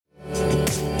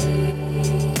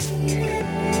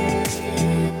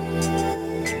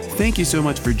Thank you so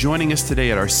much for joining us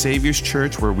today at our Savior's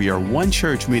Church, where we are one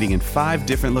church meeting in 5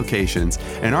 different locations.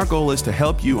 And our goal is to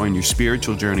help you on your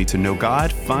spiritual journey to know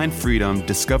God, find freedom,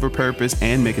 discover purpose,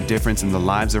 and make a difference in the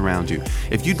lives around you.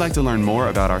 If you'd like to learn more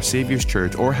about our Savior's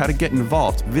Church or how to get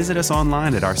involved, visit us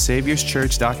online at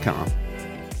oursaviorschurch.com.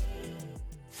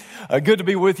 Good to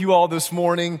be with you all this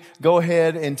morning. Go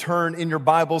ahead and turn in your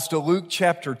Bibles to Luke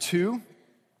chapter 2.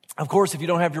 Of course, if you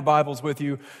don't have your Bibles with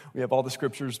you, we have all the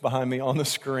scriptures behind me on the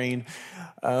screen.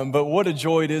 But what a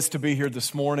joy it is to be here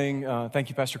this morning. Thank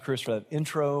you, Pastor Chris, for that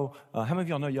intro. How many of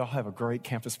y'all know y'all have a great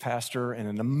campus pastor and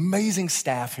an amazing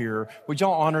staff here? Would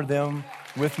y'all honor them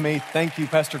with me? Thank you,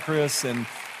 Pastor Chris and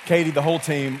Katie, the whole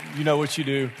team. You know what you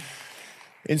do.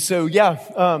 And so,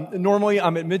 normally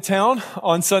I'm at Midtown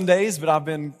on Sundays, but I've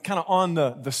been kind of on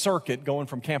the circuit going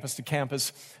from campus to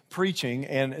campus preaching.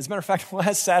 And as a matter of fact,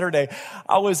 last Saturday,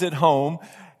 I was at home,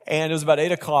 and it was about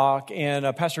 8 o'clock,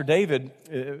 and Pastor David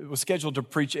was scheduled to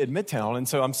preach at Midtown. And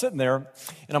so I'm sitting there,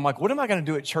 and I'm like, what am I going to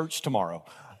do at church tomorrow?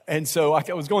 And so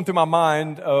I was going through my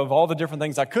mind of all the different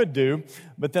things I could do,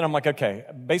 but then I'm like, okay,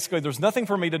 basically there's nothing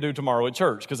for me to do tomorrow at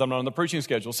church because I'm not on the preaching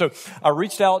schedule. So I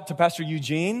reached out to Pastor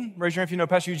Eugene. Raise your hand if you know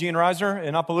Pastor Eugene Reisner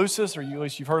in Opelousas, or at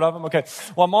least you've heard of him. Okay.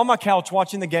 Well, I'm on my couch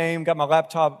watching the game, got my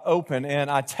laptop open, and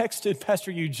I texted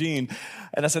Pastor Eugene,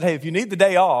 and I said, hey, if you need the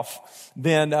day off,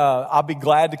 then I'll be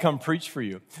glad to come preach for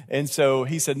you. And so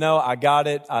he said, no, I got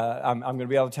it. I'm going to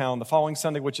be out of town the following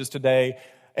Sunday, which is today.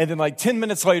 And then like 10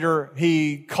 minutes later,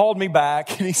 he called me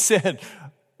back and he said,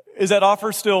 is that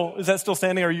still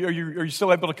standing? Are you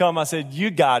still able to come? I said,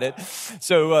 you got it.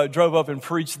 So drove up and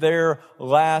preached there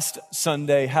last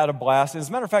Sunday, had a blast. And as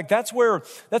a matter of fact, that's where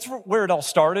it all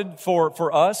started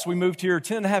for us. We moved here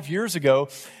 10 and a half years ago,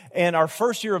 and our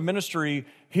first year of ministry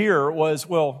here was,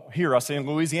 in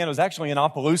Louisiana, was actually in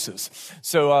Opelousas.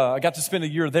 So I got to spend a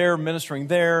year there, ministering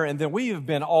there, and then we have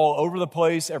been all over the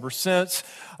place ever since.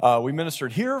 We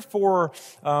ministered here for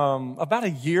about a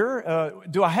year.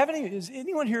 Is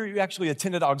anyone here who actually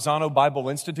attended Auxano Bible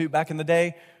Institute back in the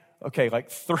day? Okay, like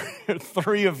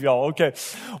three of y'all. Okay.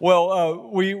 Well,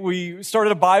 we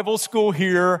started a Bible school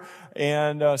here,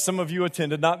 and some of you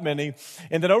attended, not many.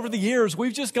 And then over the years,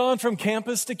 we've just gone from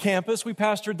campus to campus. We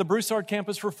pastored the Broussard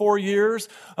campus for 4 years.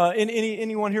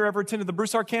 Anyone here ever attended the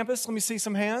Broussard campus? Let me see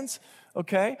some hands.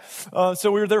 Okay.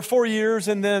 So we were there 4 years,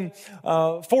 and then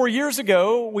 4 years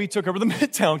ago, we took over the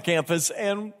Midtown campus,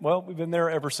 and, well, we've been there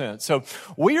ever since. So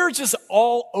we are just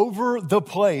all over the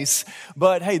place.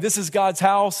 But, hey, this is God's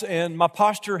house, and my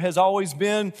posture has always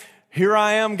been, here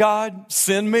I am, God,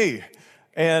 send me.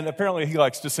 And apparently he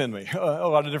likes to send me a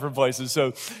lot of different places.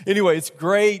 So anyway, it's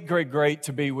great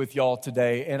to be with y'all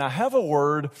today. And I have a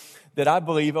word that I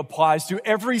believe applies to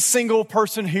every single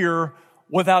person here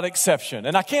without exception.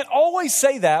 And I can't always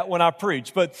say that when I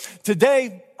preach, but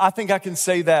today I think I can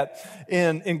say that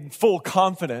in full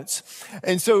confidence.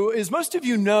 And so as most of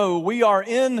you know, we are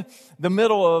in the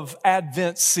middle of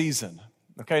Advent season.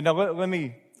 Okay, now let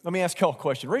me ask y'all a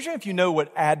question. Raise your hand if you know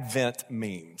what Advent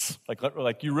means.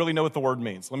 Like you really know what the word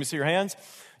means. Let me see your hands.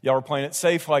 Y'all were playing it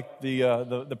safe like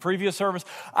the previous service.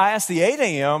 I asked the 8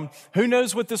 a.m., who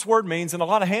knows what this word means? And a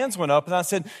lot of hands went up. And I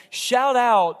said, shout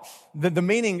out the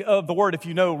meaning of the word if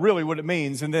you know really what it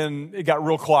means. And then it got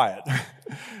real quiet.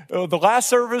 The last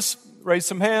service, raised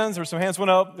some hands, or some hands went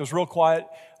up. It was real quiet.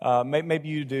 Maybe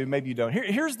you do, maybe you don't.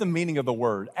 Here's the meaning of the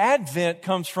word. Advent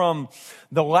comes from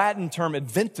the Latin term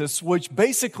adventus, which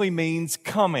basically means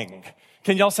coming.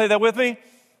 Can y'all say that with me?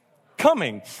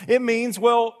 Coming. It means,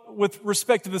 well, with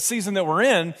respect to the season that we're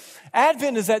in,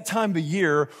 Advent is that time of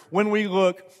year when we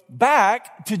look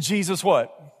back to Jesus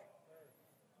what?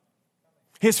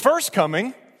 His first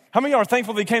coming. How many of y'all are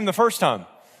thankful that he came the first time?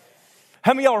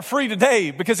 How many of y'all are free today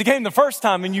because he came the first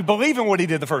time and you believe in what he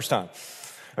did the first time?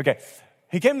 Okay.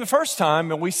 He came the first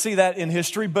time, and we see that in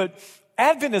history, but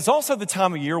Advent is also the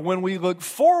time of year when we look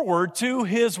forward to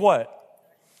his what?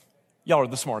 Y'all are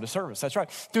the smartest service, that's right.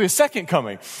 To his second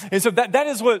coming. And so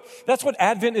that's what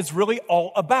Advent is really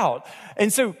all about.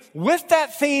 And so with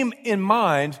that theme in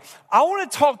mind, I want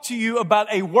to talk to you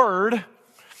about a word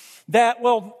that,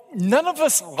 well, none of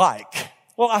us like.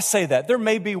 Well, I say that. There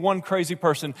may be one crazy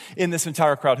person in this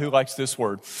entire crowd who likes this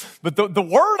word. But the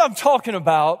word I'm talking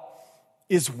about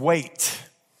is wait.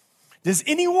 Does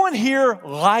anyone here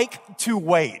like to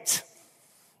wait?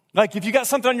 Like if you got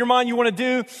something on your mind you want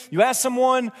to do, you ask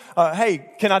someone, hey,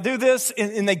 can I do this?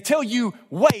 And they tell you,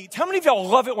 wait. How many of y'all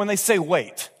love it when they say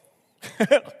wait?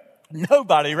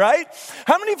 Nobody, right?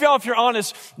 How many of y'all, if you're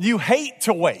honest, you hate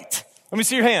to wait? Let me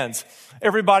see your hands.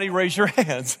 Everybody raise your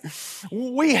hands.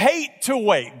 We hate to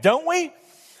wait, don't we?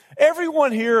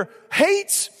 Everyone here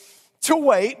hates to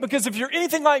wait, because if you're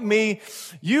anything like me,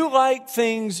 you like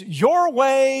things your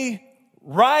way,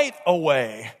 right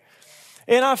away.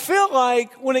 And I feel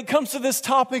like when it comes to this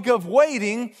topic of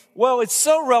waiting, well, it's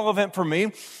so relevant for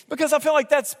me because I feel like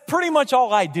that's pretty much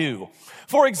all I do.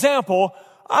 For example,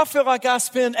 I feel like I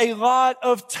spend a lot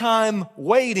of time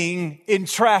waiting in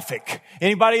traffic.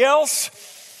 Anybody else?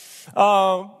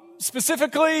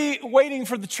 Specifically, waiting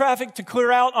for the traffic to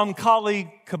clear out on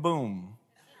Kali Kaboom.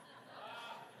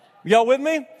 Y'all with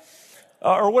me?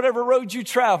 Or whatever road you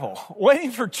travel.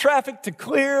 Waiting for traffic to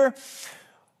clear.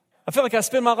 I feel like I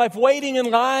spend my life waiting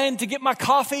in line to get my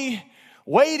coffee,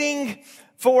 waiting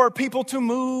for people to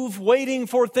move, waiting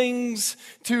for things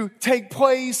to take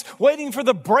place, waiting for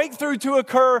the breakthrough to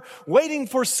occur, waiting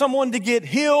for someone to get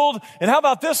healed. And how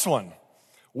about this one?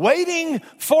 Waiting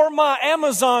for my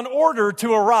Amazon order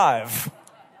to arrive.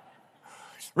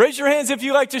 Raise your hands if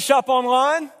you like to shop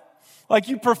online. Like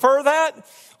you prefer that?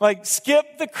 Like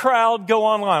skip the crowd, go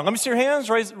online. Let me see your hands.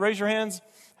 Raise your hands.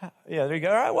 Yeah, there you go.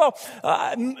 All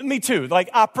right, well, me too.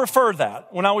 Like, I prefer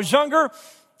that. When I was younger,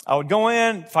 I would go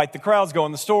in, fight the crowds, go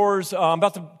in the stores. I'm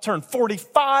about to turn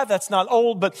 45. That's not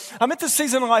old, but I'm at this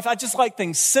season of life. I just like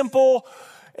things simple,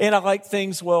 and I like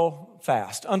things, well,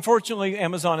 fast. Unfortunately,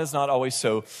 Amazon is not always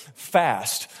so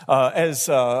fast. As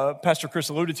Pastor Chris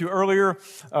alluded to earlier,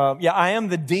 I am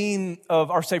the dean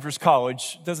of Our Savior's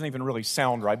College. Doesn't even really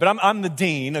sound right, but I'm the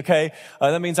dean, okay?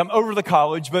 That means I'm over the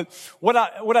college. But what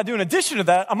I do in addition to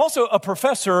that, I'm also a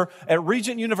professor at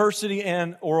Regent University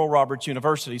and Oral Roberts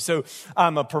University. So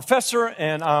I'm a professor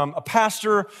and I'm a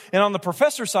pastor. And on the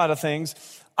professor side of things,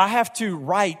 I have to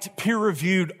write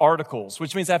peer-reviewed articles,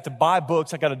 which means I have to buy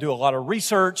books. I got to do a lot of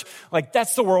research. Like,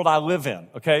 that's the world I live in,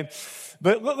 okay?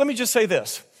 But let me just say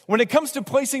this. When it comes to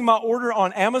placing my order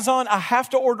on Amazon, I have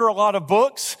to order a lot of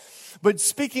books. But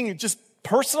speaking just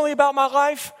personally about my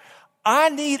life, I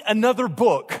need another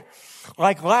book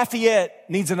like Lafayette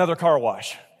needs another car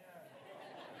wash.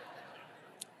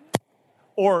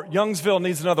 Or Youngsville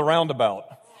needs another roundabout.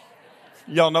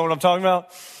 Y'all know what I'm talking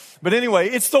about? But anyway,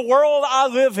 it's the world I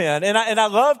live in. And I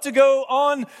love to go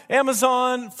on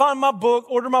Amazon, find my book,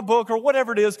 order my book, or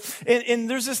whatever it is. And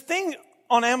there's this thing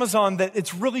on Amazon that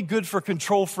it's really good for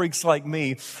control freaks like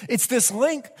me. It's this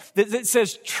link that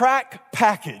says track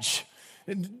package.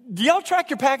 Do y'all track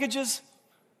your packages?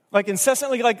 Like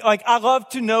incessantly, like I love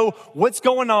to know what's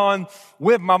going on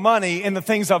with my money and the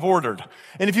things I've ordered.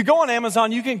 And if you go on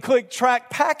Amazon, you can click track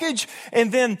package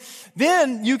and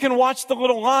then you can watch the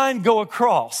little line go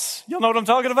across. Y'all know what I'm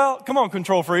talking about? Come on,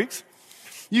 control freaks.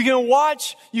 You can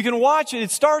watch it.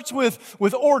 It starts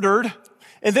with ordered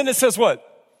and then it says what?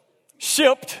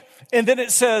 Shipped. And then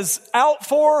it says out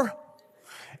for.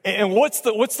 And what's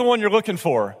the one you're looking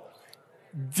for?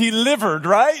 Delivered,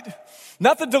 right?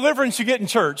 Not the deliverance you get in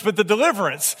church, but the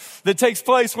deliverance that takes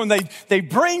place when they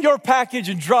bring your package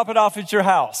and drop it off at your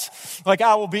house. Like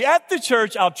I will be at the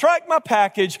church, I'll track my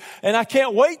package, and I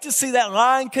can't wait to see that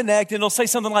line connect, and it'll say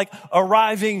something like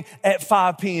arriving at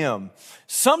 5 p.m.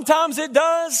 Sometimes it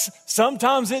does,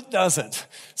 sometimes it doesn't.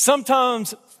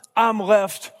 Sometimes I'm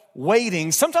left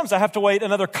waiting. Sometimes I have to wait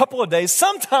another couple of days.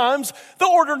 Sometimes the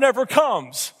order never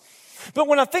comes. But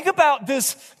when I think about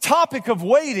this topic of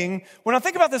waiting, when I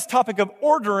think about this topic of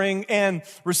ordering and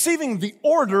receiving the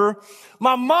order,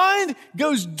 my mind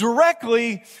goes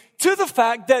directly to the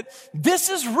fact that this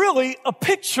is really a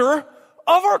picture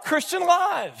of our Christian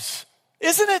lives,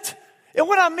 isn't it? And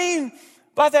what I mean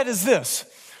by that is this.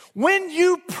 When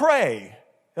you pray,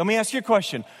 let me ask you a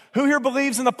question. Who here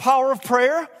believes in the power of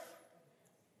prayer?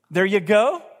 There you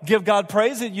go. Give God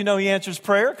praise that you know He answers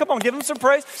prayer. Come on, give Him some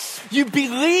praise. You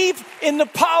believe in the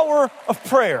power of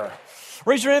prayer.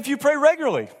 Raise your hand if you pray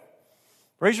regularly.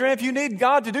 Raise your hand if you need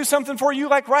God to do something for you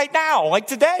like right now, like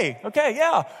today. Okay,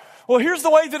 yeah. Well, here's the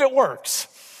way that it works.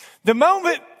 The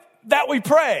moment that we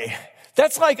pray,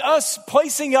 that's like us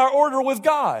placing our order with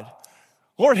God.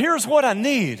 Lord, here's what I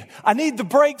need. I need the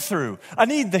breakthrough. I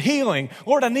need the healing.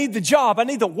 Lord, I need the job. I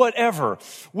need the whatever.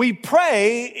 We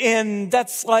pray, and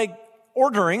that's like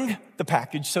ordering the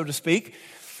package, so to speak.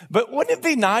 But wouldn't it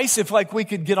be nice if like we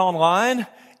could get online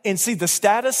and see the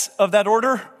status of that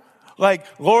order? Like,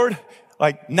 Lord,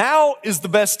 like now is the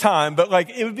best time, but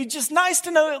like it would be just nice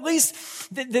to know at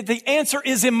least that the answer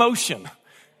is in motion.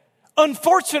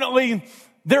 Unfortunately,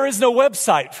 there is no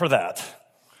website for that.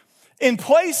 In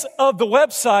place of the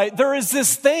website, there is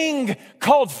this thing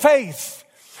called faith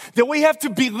that we have to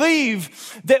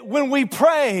believe that when we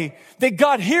pray, that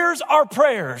God hears our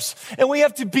prayers. And we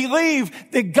have to believe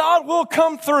that God will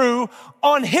come through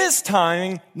on His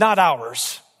timing, not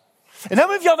ours. And how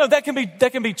many of y'all know that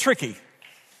can be tricky?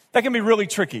 That can be really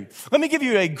tricky. Let me give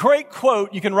you a great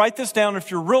quote. You can write this down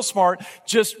if you're real smart.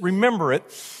 Just remember it.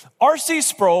 R.C.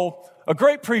 Sproul, a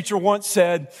great preacher, once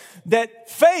said that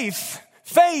faith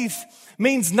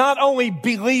means not only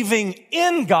believing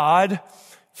in God,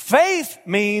 faith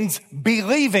means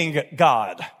believing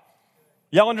God.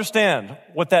 Y'all understand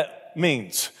what that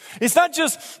means? It's not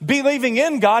just believing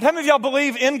in God. How many of y'all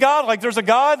believe in God? Like there's a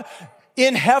God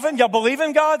in heaven? Y'all believe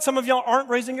in God? Some of y'all aren't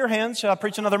raising your hands. Should I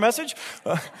preach another message?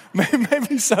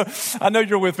 Maybe so. I know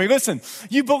you're with me. Listen,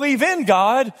 you believe in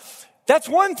God. That's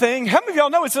one thing. How many of y'all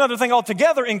know it's another thing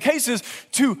altogether in cases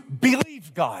to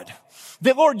believe God?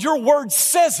 That, Lord, your word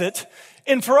says it,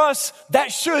 and for us,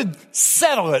 that should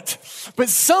settle it. But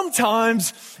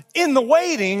sometimes in the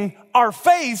waiting, our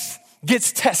faith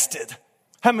gets tested.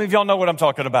 How many of y'all know what I'm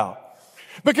talking about?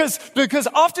 Because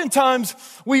oftentimes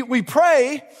we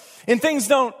pray and things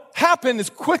don't happen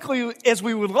as quickly as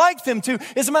we would like them to.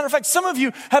 As a matter of fact, some of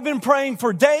you have been praying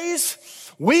for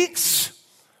days, weeks,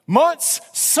 months.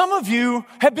 Some of you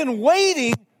have been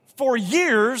waiting for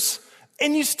years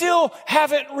and you still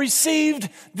haven't received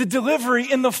the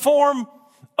delivery in the form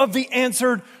of the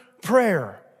answered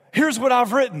prayer. Here's what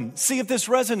I've written. See if this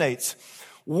resonates.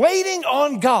 Waiting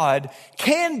on God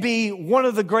can be one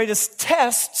of the greatest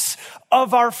tests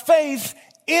of our faith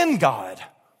in God.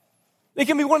 It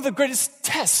can be one of the greatest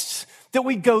tests that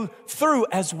we go through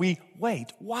as we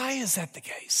wait. Why is that the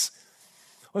case?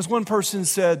 As one person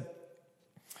said,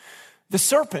 the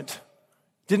serpent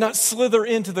did not slither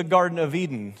into the Garden of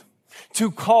Eden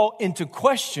to call into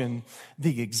question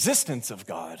the existence of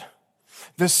God.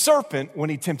 The serpent, when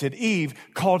he tempted Eve,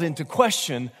 called into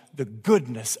question the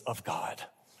goodness of God.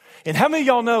 And how many of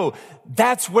y'all know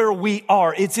that's where we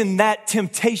are? It's in that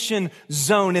temptation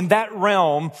zone, in that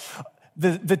realm.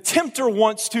 The tempter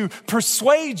wants to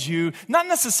persuade you, not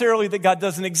necessarily that God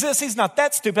doesn't exist. He's not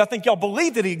that stupid. I think y'all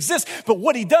believe that he exists. But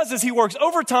what he does is he works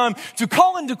overtime to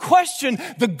call into question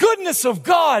the goodness of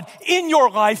God in your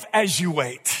life as you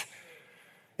wait.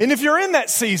 And if you're in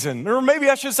that season, or maybe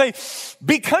I should say,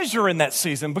 because you're in that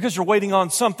season, because you're waiting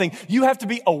on something, you have to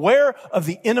be aware of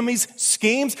the enemy's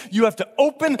schemes. You have to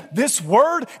open this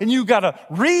word, and you gotta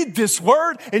read this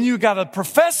word, and you gotta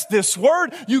profess this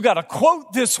word. You gotta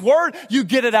quote this word. You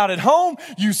get it out at home.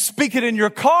 You speak it in your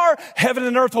car. Heaven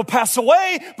and earth will pass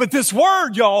away, but this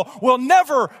word, y'all, will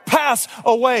never pass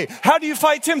away. How do you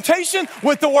fight temptation?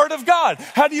 With the word of God.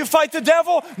 How do you fight the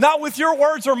devil? Not with your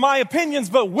words or my opinions,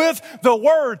 but with the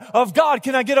word of God.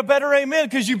 Can I get a better amen?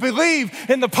 Because you believe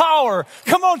in the power,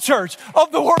 come on church,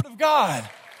 of the word of God.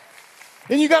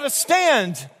 And you got to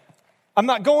stand. I'm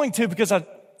not going to because I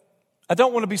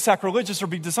don't want to be sacrilegious or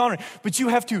be dishonoring, but you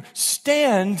have to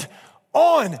stand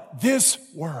on this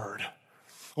word.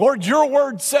 Lord, your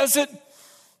word says it,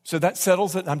 so that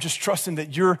settles it. I'm just trusting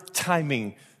that your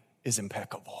timing is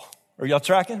impeccable. Are y'all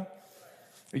tracking?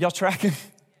 Are y'all tracking?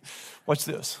 Watch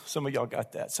this. Some of y'all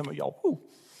got that. Some of y'all, whoo.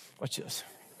 Watch this.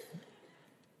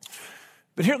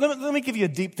 But here, let me give you a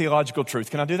deep theological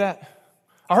truth. Can I do that?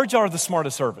 I heard y'all are the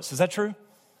smartest service. Is that true?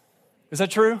 Is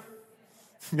that true?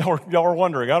 Y'all are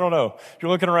wondering. I don't know. You're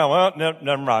looking around. Well, no,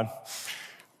 never mind.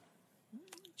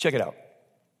 Check it out.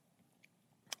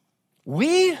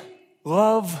 We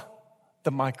love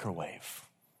the microwave,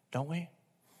 don't we?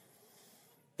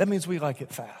 That means we like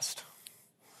it fast.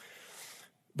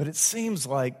 But it seems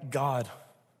like God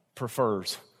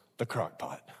prefers the crock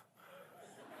pot.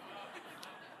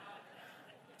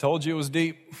 Told you it was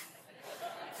deep.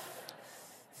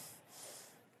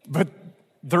 But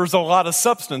there's a lot of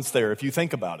substance there if you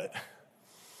think about it.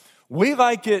 We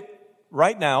like it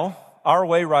right now, our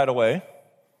way, right away.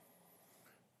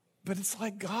 But it's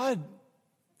like God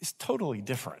is totally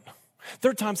different.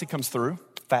 There are times he comes through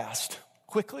fast,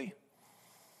 quickly.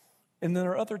 And then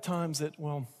there are other times that,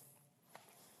 well,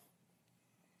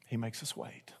 he makes us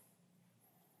wait.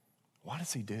 Why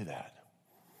does he do that?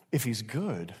 If he's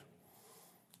good,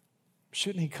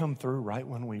 shouldn't he come through right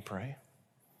when we pray?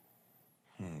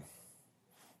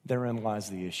 Therein lies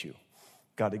the issue.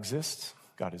 God exists,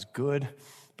 God is good,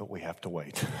 but we have to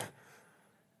wait.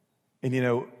 And you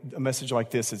know, a message like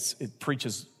this, it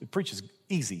preaches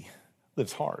easy,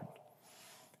 lives hard.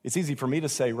 It's easy for me to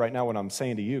say right now what I'm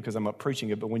saying to you because I'm up preaching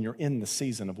it, but when you're in the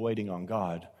season of waiting on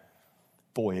God,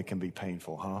 boy, it can be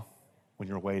painful, huh? When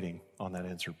you're waiting on that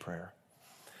answered prayer.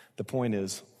 The point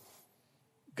is,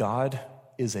 God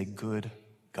is a good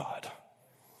God.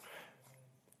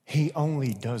 He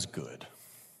only does good.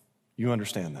 You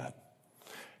understand that?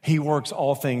 He works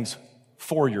all things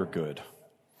for your good.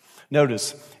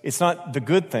 Notice, it's not the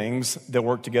good things that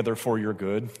work together for your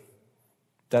good.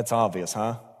 That's obvious,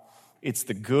 huh? It's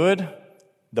the good,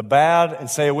 the bad, and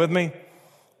say it with me,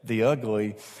 the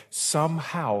ugly,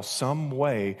 somehow, some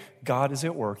way, God is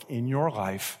at work in your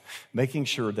life, making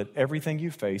sure that everything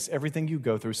you face, everything you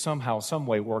go through, somehow, some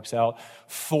way works out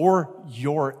for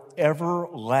your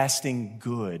everlasting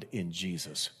good in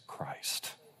Jesus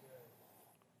Christ.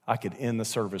 I could end the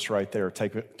service right there,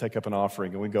 take up an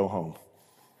offering, and we go home.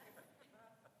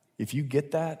 If you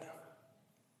get that,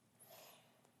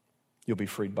 you'll be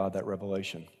freed by that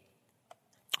revelation.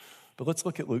 But let's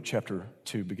look at Luke chapter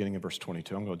 2, beginning in verse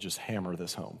 22. I'm going to just hammer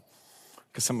this home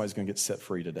because somebody's going to get set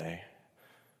free today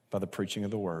by the preaching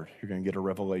of the word. You're going to get a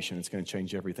revelation. It's going to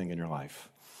change everything in your life.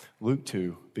 Luke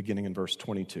 2, beginning in verse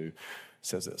 22,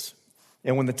 says this.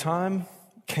 And when the time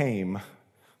came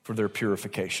for their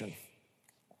purification,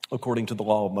 according to the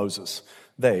law of Moses,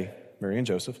 they, Mary and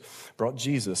Joseph, brought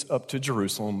Jesus up to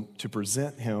Jerusalem to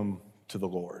present him to the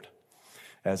Lord.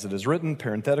 As it is written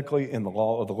parenthetically in the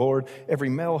law of the Lord, every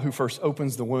male who first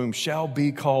opens the womb shall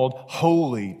be called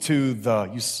holy to the,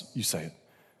 you say it,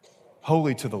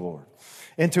 holy to the Lord.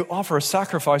 And to offer a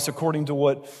sacrifice according to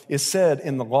what is said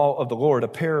in the law of the Lord, a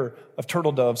pair of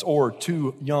turtle doves or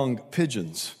 2 young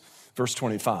pigeons. Verse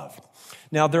 25.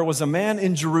 Now there was a man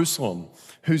in Jerusalem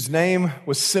whose name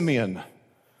was Simeon.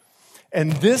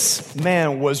 And this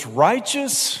man was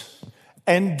righteous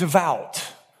and devout,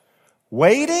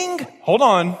 waiting, hold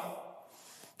on.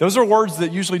 Those are words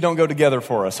that usually don't go together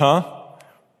for us, huh?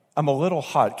 I'm a little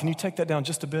hot. Can you take that down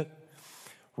just a bit?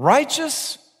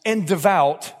 Righteous and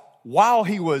devout while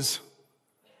he was,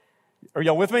 are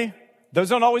y'all with me? Those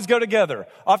don't always go together.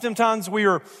 Oftentimes we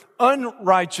are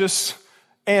unrighteous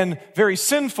and very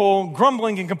sinful,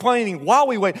 grumbling and complaining while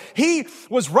we wait. He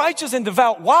was righteous and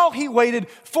devout while he waited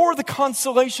for the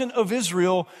consolation of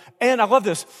Israel. And I love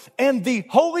this. And the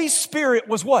Holy Spirit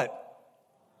was what?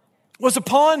 Was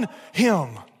upon him.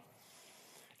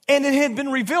 And it had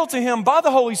been revealed to him by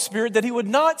the Holy Spirit that he would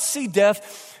not see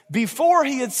death before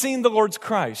he had seen the Lord's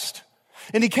Christ.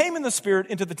 And he came in the Spirit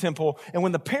into the temple, and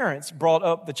when the parents brought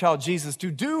up the child Jesus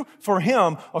to do for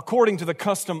him according to the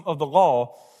custom of the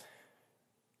law,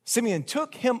 Simeon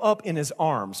took him up in his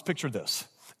arms, picture this,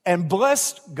 and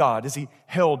blessed God as he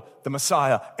held the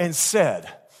Messiah and said,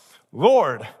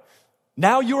 Lord,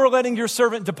 now you are letting your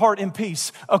servant depart in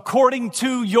peace according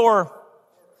to your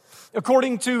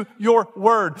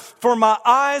word. For my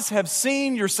eyes have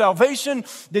seen your salvation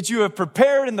that you have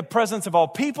prepared in the presence of all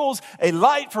peoples, a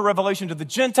light for revelation to the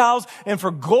Gentiles and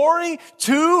for glory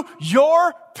to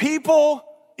your people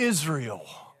Israel.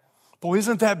 Boy,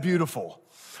 isn't that beautiful?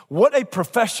 What a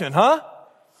profession, huh?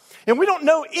 And we don't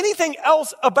know anything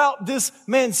else about this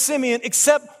man Simeon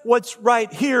except what's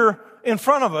right here in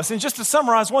front of us. And just to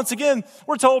summarize, once again,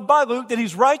 we're told by Luke that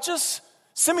he's righteous.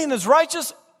 Simeon is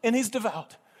righteous and he's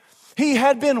devout. He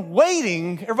had been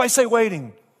waiting, everybody say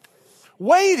waiting,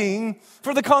 waiting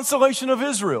for the consolation of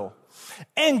Israel.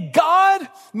 And God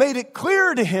made it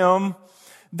clear to him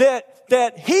that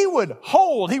he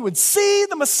would see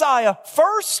the Messiah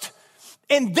first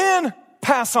and then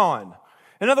pass on.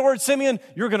 In other words, Simeon,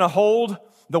 you're going to hold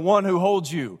the one who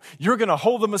holds you. You're going to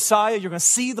hold the Messiah. You're going to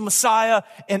see the Messiah.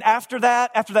 And after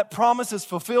that promise is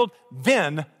fulfilled,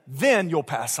 then you'll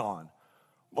pass on.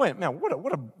 Boy, man,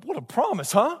 what a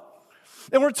promise, huh?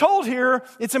 And we're told here,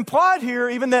 it's implied here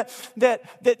even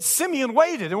that Simeon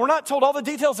waited. And we're not told all the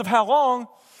details of how long,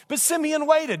 but Simeon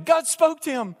waited. God spoke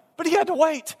to him, but he had to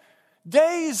wait.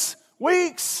 Days,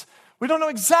 weeks, we don't know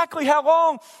exactly how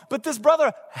long, but this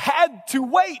brother had to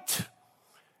wait.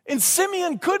 And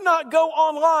Simeon could not go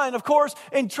online, of course,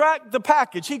 and track the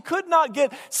package. He could not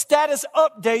get status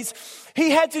updates. He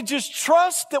had to just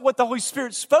trust that what the Holy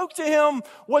Spirit spoke to him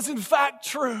was in fact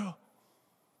true.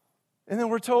 And then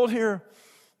we're told here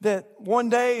that one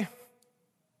day,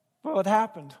 well, it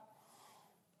happened.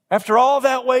 After all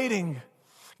that waiting,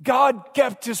 God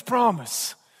kept his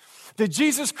promise. That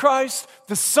Jesus Christ,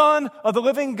 the Son of the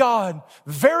living God,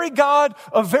 very God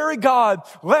of very God,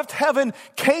 left heaven,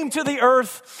 came to the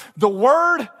earth. The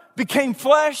Word became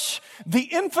flesh. The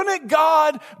infinite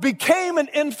God became an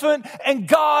infant, and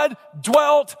God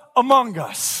dwelt among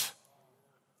us.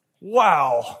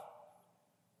 Wow.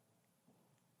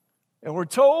 And we're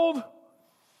told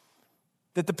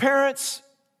that the parents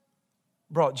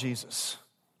brought Jesus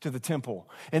to the temple.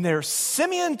 And there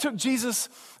Simeon took Jesus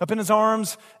up in his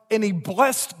arms and he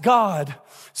blessed God,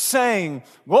 saying,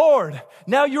 Lord,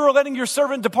 now you are letting your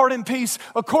servant depart in peace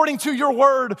according to your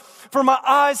word. For my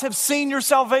eyes have seen your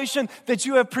salvation that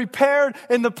you have prepared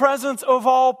in the presence of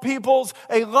all peoples,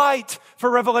 a light for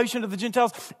revelation to the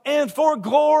Gentiles and for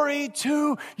glory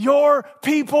to your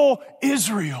people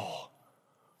Israel.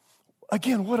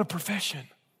 Again, what a profession.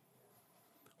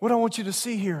 What I want you to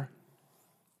see here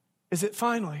is that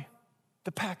finally,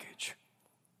 the package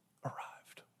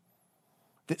arrived.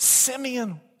 That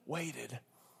Simeon waited,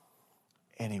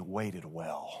 and he waited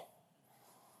well.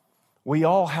 We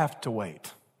all have to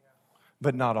wait,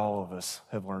 but not all of us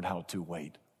have learned how to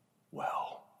wait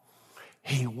well.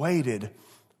 He waited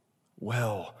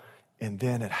well, and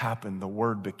then it happened. The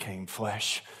Word became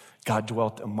flesh. God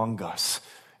dwelt among us.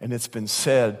 And it's been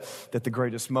said that the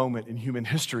greatest moment in human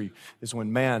history is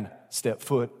when man stepped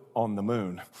foot on the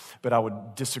moon. But I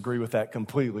would disagree with that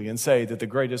completely and say that the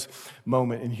greatest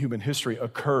moment in human history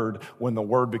occurred when the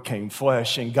Word became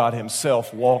flesh and God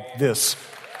Himself walked this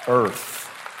earth.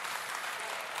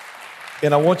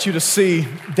 And I want you to see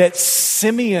that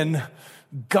Simeon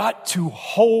got to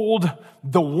hold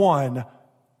the one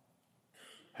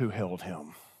who held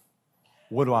him.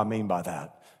 What do I mean by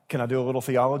that? Can I do a little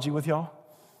theology with y'all?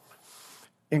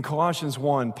 In Colossians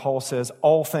 1, Paul says,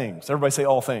 all things, everybody say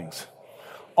all things.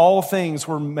 All things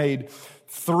were made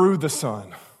through the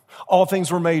Son. All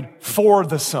things were made for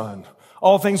the Son.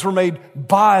 All things were made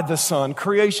by the Son.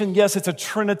 Creation, yes, it's a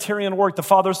Trinitarian work. The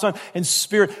Father, Son, and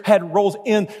Spirit had roles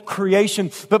in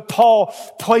creation. But Paul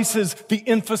places the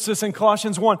emphasis in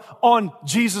Colossians 1 on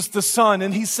Jesus the Son.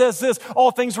 And he says this,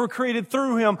 all things were created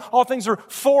through Him. All things are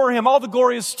for Him. All the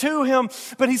glory is to Him.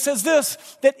 But he says this,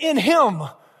 that in Him,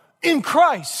 in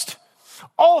Christ,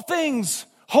 all things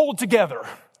hold together.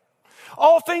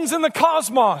 All things in the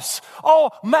cosmos,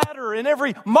 all matter in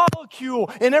every molecule,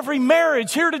 in every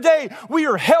marriage. Here today, we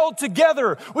are held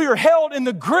together. We are held in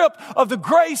the grip of the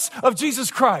grace of Jesus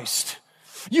Christ.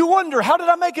 You wonder, how did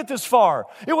I make it this far?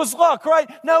 It was luck, right?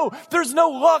 No, there's no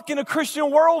luck in a Christian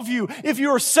worldview. If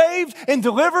you are saved and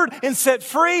delivered and set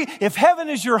free, if heaven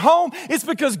is your home, it's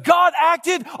because God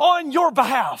acted on your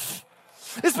behalf.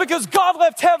 It's because God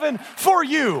left heaven for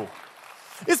you.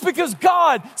 It's because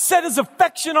God set His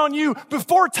affection on you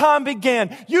before time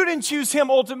began. You didn't choose Him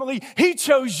ultimately. He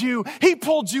chose you. He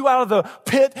pulled you out of the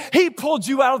pit. He pulled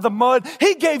you out of the mud.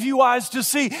 He gave you eyes to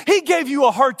see. He gave you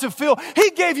a heart to feel. He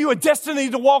gave you a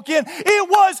destiny to walk in. It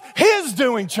was His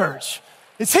doing, church.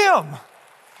 It's Him.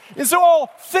 And so all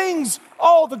things,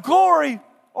 all the glory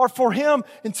are for Him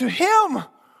and to Him.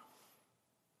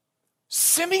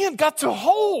 Simeon got to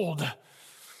hold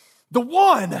the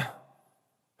one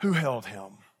who held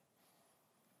him.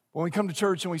 When we come to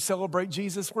church and we celebrate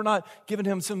Jesus, we're not giving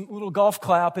Him some little golf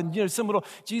clap and, some little,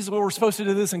 Jesus, well, we're supposed to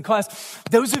do this in class.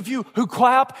 Those of you who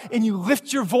clap and you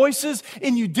lift your voices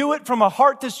and you do it from a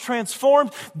heart that's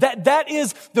transformed, that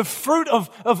is the fruit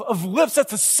of lips.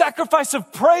 That's a sacrifice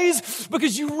of praise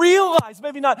because you realize,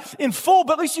 maybe not in full,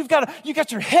 but at least you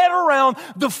got your head around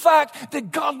the fact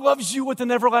that God loves you with an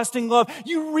everlasting love.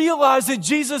 You realize that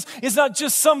Jesus is not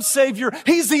just some Savior.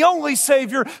 He's the only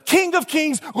Savior, King of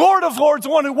Kings, Lord of Lords,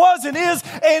 one who was and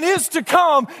is to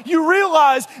come. You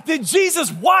realize that Jesus'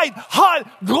 white, hot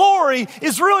glory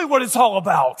is really what it's all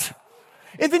about.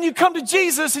 And then you come to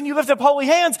Jesus and you lift up holy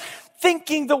hands,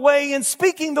 thinking the way and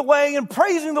speaking the way and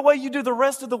praising the way you do the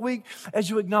rest of the week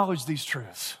as you acknowledge these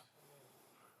truths.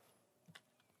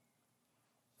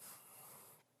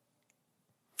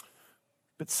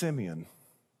 But Simeon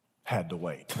had to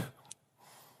wait.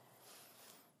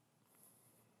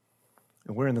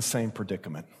 And we're in the same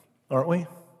predicament, aren't we?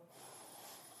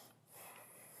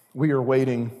 We are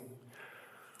waiting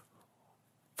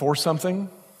for something.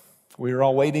 We are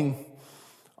all waiting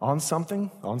on something,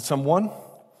 on someone,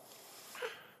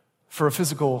 for a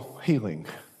physical healing,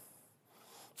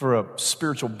 for a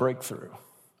spiritual breakthrough,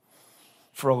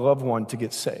 for a loved one to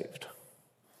get saved,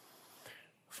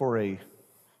 for a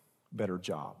better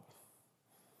job,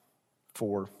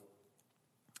 for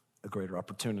a greater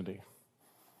opportunity,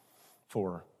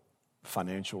 for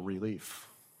financial relief.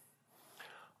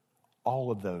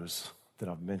 All of those that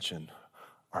I've mentioned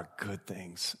are good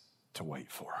things to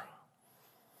wait for.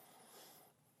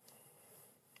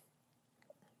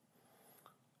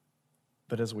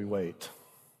 But as we wait,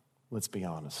 let's be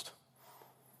honest.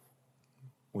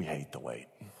 We hate the wait.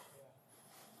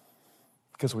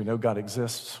 Because we know God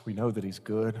exists, we know that He's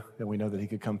good, and we know that He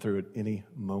could come through at any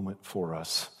moment for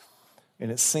us. And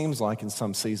it seems like in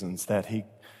some seasons that He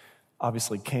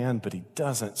obviously can, but He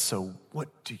doesn't. So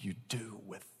what do you do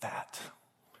with that?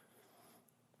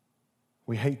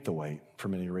 We hate the wait for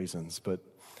many reasons, but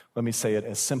let me say it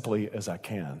as simply as I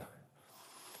can.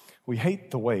 We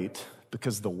hate the wait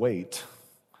because the wait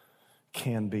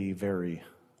can be very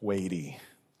weighty.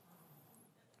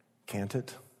 Can't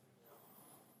it?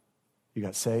 You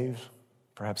got saved,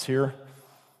 perhaps here.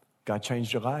 God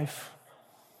changed your life,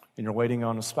 and you're waiting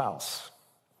on a spouse.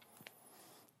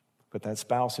 But that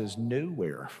spouse is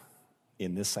nowhere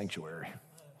in this sanctuary.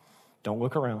 Don't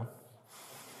look around.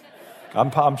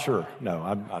 I'm sure.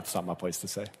 No, that's not my place to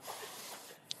say.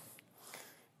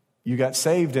 You got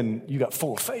saved and you got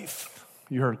full of faith.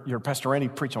 You heard Pastor Randy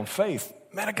preach on faith.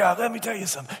 Man of God, let me tell you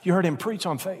something. You heard him preach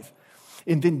on faith.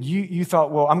 And then you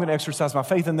thought, well, I'm going to exercise my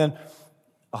faith and then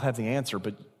I'll have the answer,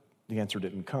 but the answer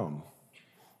didn't come.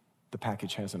 The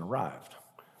package hasn't arrived.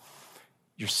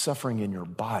 You're suffering in your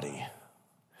body.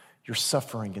 You're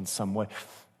suffering in some way.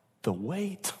 The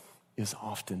weight is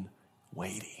often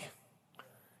weighty.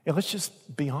 And let's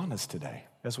just be honest today,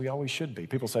 as we always should be.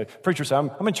 People say, preacher say,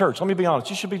 I'm in church. Let me be honest.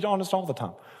 You should be honest all the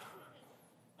time.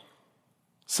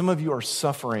 Some of you are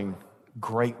suffering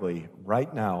greatly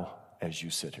right now as you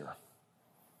sit here.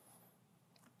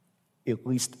 At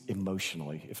least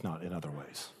emotionally, if not in other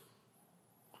ways.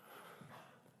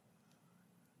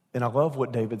 And I love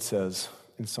what David says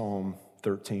in Psalm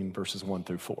 13, verses 1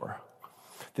 through 4.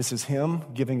 This is him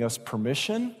giving us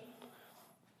permission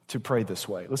to pray this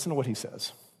way. Listen to what he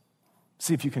says.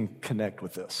 See if you can connect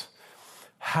with this.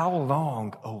 How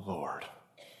long, O Lord,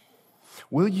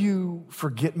 will you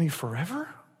forget me forever?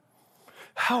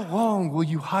 How long will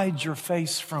you hide your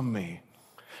face from me?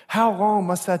 How long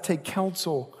must I take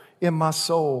counsel in my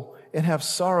soul and have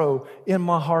sorrow in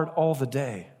my heart all the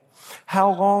day?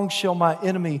 How long shall my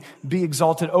enemy be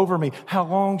exalted over me? How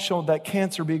long shall that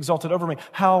cancer be exalted over me?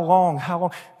 How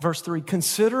long? Verse 3,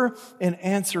 consider and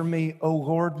answer me, O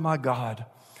Lord my God.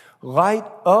 Light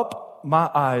up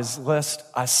my eyes, lest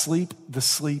I sleep the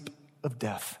sleep of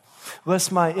death.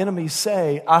 Lest my enemies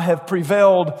say, I have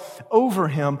prevailed over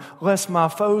him. Lest my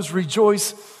foes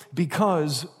rejoice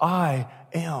because I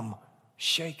am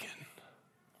shaken.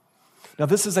 Now,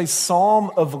 this is a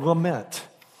psalm of lament.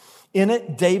 In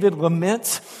it, David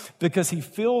laments because he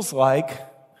feels like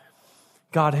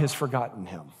God has forgotten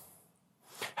him.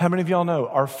 How many of y'all know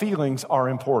our feelings are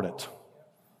important?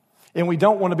 And we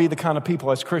don't want to be the kind of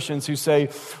people as Christians who say,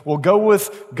 well, go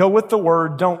with the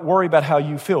word, don't worry about how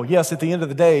you feel. Yes, at the end of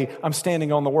the day, I'm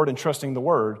standing on the word and trusting the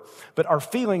word. But our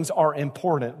feelings are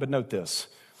important. But note this,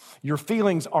 your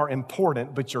feelings are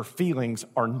important, but your feelings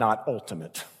are not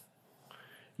ultimate.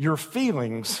 Your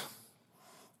feelings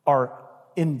are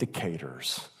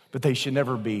indicators, but they should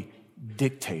never be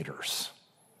dictators.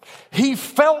 He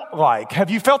felt like, have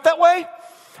you felt that way?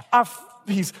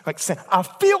 He's like saying, I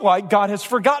feel like God has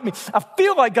forgotten me. I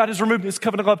feel like God has removed his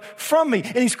covenant love from me.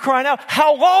 And he's crying out,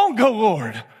 how long, O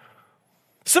Lord?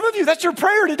 Some of you, that's your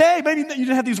prayer today. Maybe you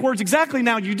didn't have these words exactly,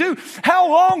 now you do. How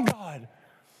long, God?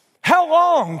 How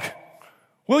long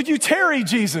will you tarry,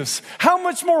 Jesus? How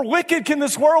much more wicked can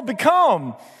this world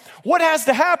become? What has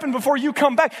to happen before you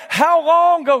come back? How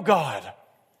long, oh God?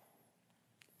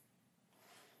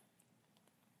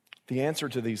 The answer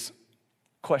to these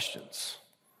questions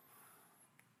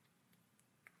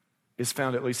is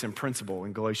found, at least in principle,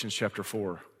 in Galatians chapter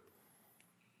 4,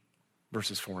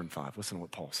 verses 4 and 5. Listen to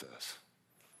what Paul says.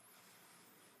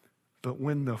 But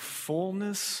when the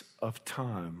fullness of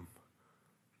time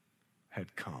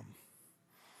had come,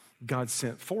 God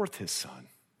sent forth his son,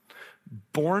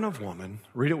 born of woman,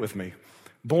 read it with me,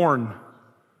 born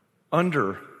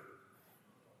under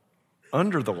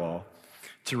the law,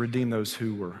 to redeem those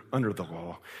who were under the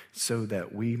law, so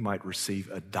that we might receive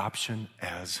adoption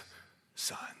as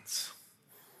sons.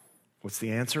 What's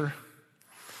the answer?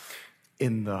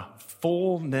 In the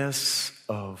fullness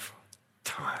of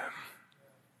time.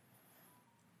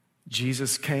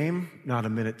 Jesus came not a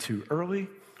minute too early,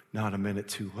 not a minute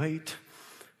too late.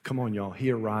 Come on, y'all. He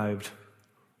arrived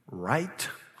right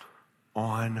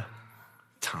on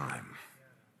time.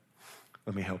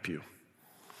 Let me help you.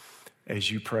 As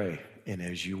you pray and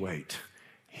as you wait,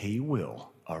 he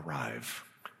will arrive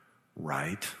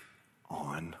right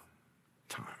on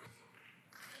time.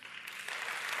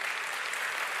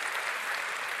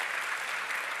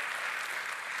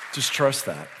 Just trust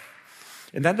that.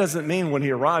 And that doesn't mean when he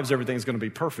arrives, everything's going to be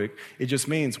perfect. It just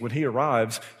means when he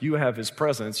arrives, you have his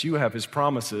presence, you have his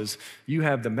promises, you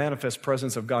have the manifest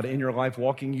presence of God in your life,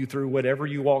 walking you through whatever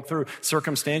you walk through.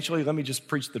 Circumstantially, let me just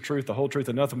preach the truth, the whole truth,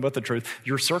 and nothing but the truth.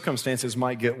 Your circumstances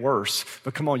might get worse,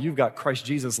 but come on, you've got Christ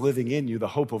Jesus living in you, the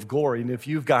hope of glory. And if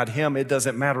you've got him, it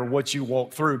doesn't matter what you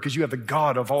walk through, because you have the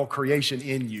God of all creation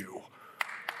in you.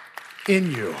 In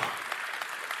you.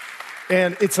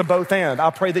 And it's a both and. I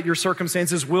pray that your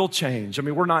circumstances will change. I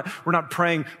mean, we're not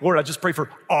praying, Lord, I just pray for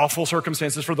awful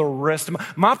circumstances for the rest of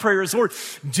my prayer is, Lord,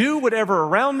 do whatever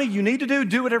around me you need to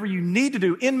do whatever you need to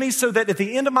do in me, so that at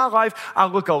the end of my life, I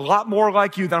look a lot more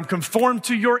like you, that I'm conformed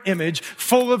to your image,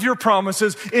 full of your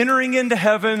promises, entering into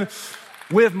heaven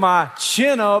with my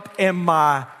chin up and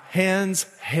my hands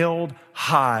held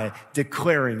high,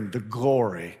 declaring the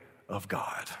glory of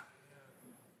God.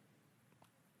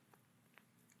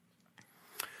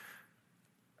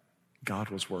 God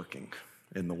was working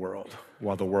in the world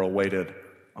while the world waited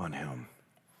on him,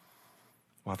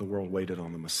 while the world waited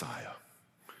on the Messiah.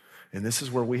 And this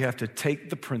is where we have to take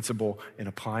the principle and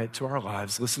apply it to our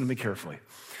lives. Listen to me carefully.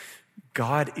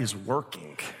 God is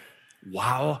working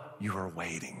while you are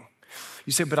waiting.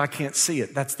 You say, but I can't see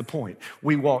it. That's the point.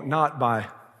 We walk not by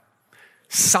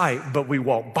sight, but we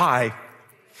walk by.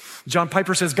 John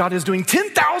Piper says God is doing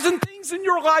 10,000 things in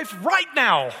your life right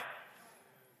now.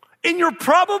 And you're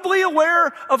probably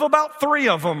aware of about 3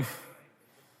 of them.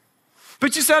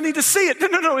 But you say, I need to see it.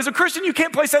 No. As a Christian, you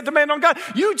can't place that demand on God.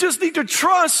 You just need to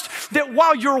trust that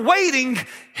while you're waiting,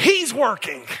 he's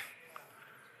working.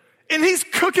 And he's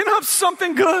cooking up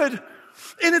something good.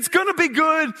 And it's going to be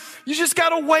good. You just got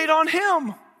to wait on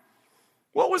him.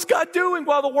 What was God doing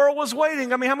while the world was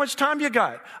waiting? I mean, how much time you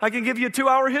got? I can give you a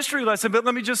 2-hour history lesson, but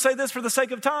let me just say this for the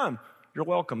sake of time. You're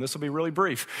welcome. This will be really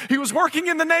brief. He was working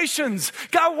in the nations.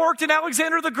 God worked in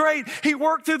Alexander the Great. He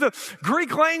worked through the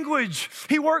Greek language.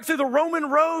 He worked through the Roman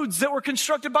roads that were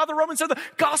constructed by the Romans so the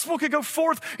gospel could go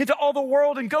forth into all the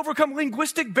world and overcome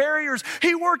linguistic barriers.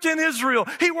 He worked in Israel.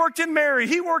 He worked in Mary.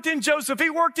 He worked in Joseph. He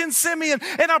worked in Simeon.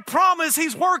 And I promise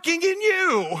he's working in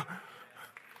you.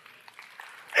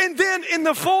 And then in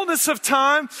the fullness of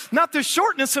time, not the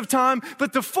shortness of time,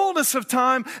 but the fullness of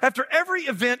time, after every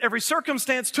event, every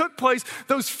circumstance took place,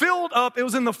 those filled up, it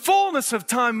was in the fullness of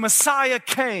time, Messiah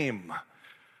came.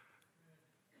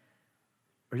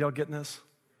 Are y'all getting this?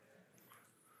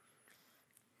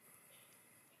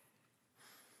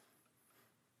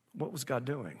 What was God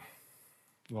doing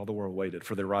while the world waited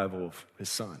for the arrival of his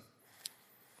son?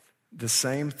 The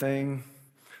same thing,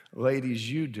 ladies,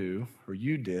 you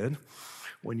did,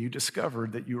 when you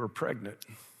discovered that you were pregnant.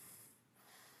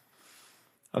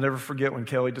 I'll never forget when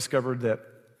Kelly discovered that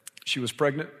she was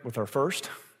pregnant with our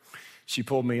first. She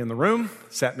pulled me in the room,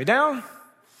 sat me down,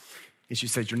 and she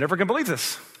said, "You're never gonna believe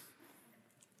this."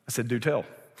 I said, "Do tell."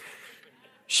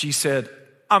 She said,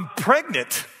 "I'm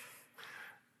pregnant."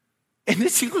 And then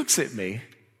she looks at me,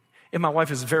 and my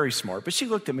wife is very smart, but she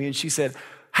looked at me and she said,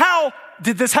 "How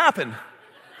did this happen?"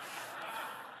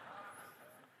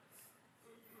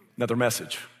 Another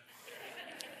message.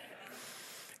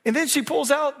 And then she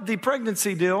pulls out the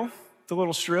pregnancy deal, the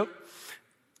little strip,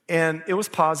 and it was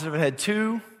positive. It had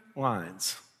 2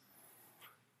 lines.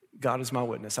 God is my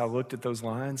witness. I looked at those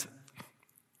lines.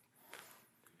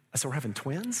 I said, "We're having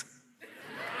twins?"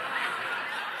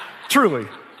 Truly.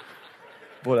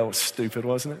 Boy, that was stupid,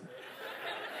 wasn't it?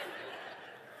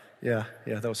 Yeah,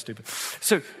 that was stupid.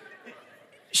 So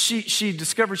she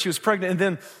discovered she was pregnant,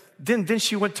 and then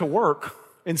she went to work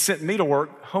and sent me to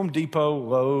work, Home Depot,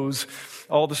 Lowe's,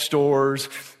 all the stores,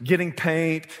 getting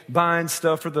paint, buying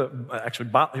stuff we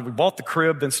bought the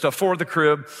crib, then stuff for the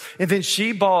crib. And then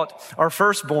she bought our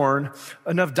firstborn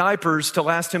enough diapers to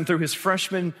last him through his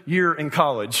freshman year in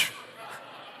college.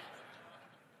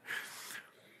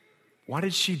 Why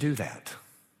did she do that?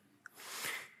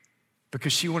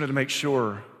 Because she wanted to make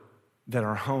sure that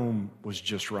our home was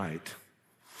just right.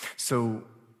 So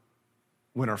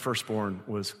when our firstborn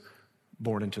was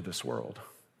born into this world,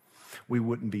 we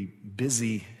wouldn't be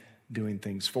busy doing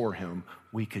things for him.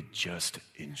 We could just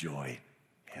enjoy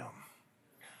him.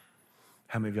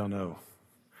 How many of y'all know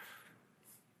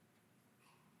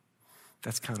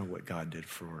that's kind of what God did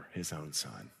for his own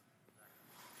son?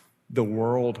 The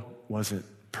world wasn't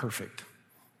perfect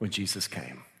when Jesus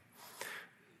came,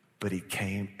 but he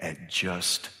came at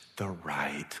just the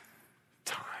right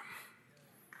time.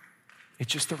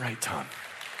 It's just the right time.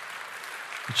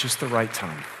 It's just the right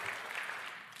time.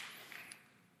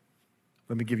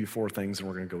 Let me give you 4 things and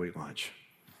we're going to go eat lunch.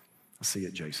 I'll see you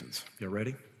at Jason's. Y'all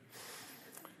ready?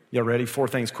 Y'all ready? 4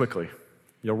 things quickly.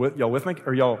 Y'all with me?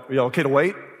 Are y'all okay to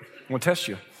wait? I'm going to test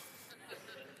you.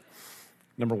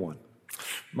 Number 1,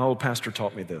 my old pastor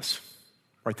taught me this.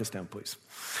 Write this down, please.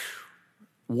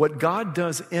 What God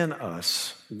does in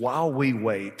us while we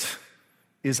wait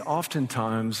is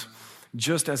oftentimes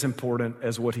just as important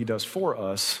as what he does for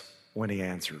us when he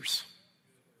answers.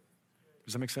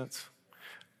 Does that make sense?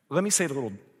 Let me say it a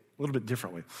little bit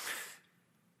differently.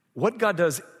 What God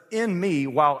does in me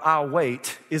while I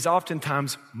wait is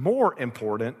oftentimes more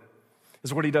important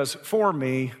is what he does for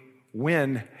me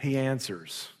when he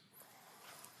answers.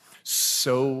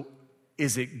 So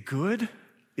is it good?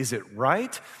 Is it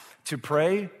right to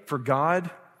pray for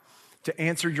God to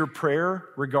answer your prayer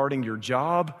regarding your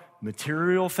job,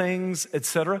 material things,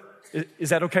 etc.? Is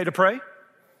that okay to pray?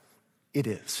 It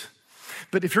is.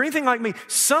 But if you're anything like me,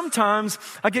 sometimes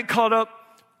I get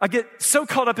so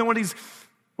caught up in what he's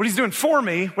doing for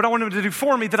me, what I want him to do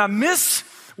for me, that I miss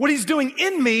what he's doing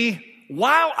in me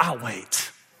while I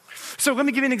wait. So let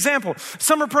me give you an example.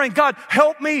 Some are praying, God,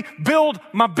 help me build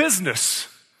my business.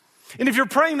 And if you're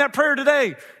praying that prayer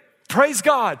today, praise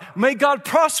God. May God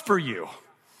prosper you.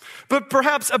 But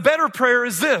perhaps a better prayer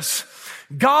is this: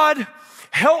 God,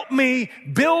 help me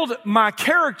build my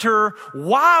character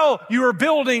while you are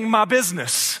building my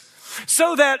business,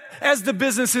 so that as the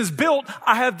business is built,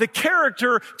 I have the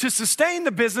character to sustain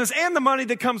the business and the money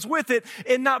that comes with it,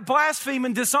 and not blaspheme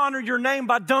and dishonor your name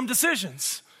by dumb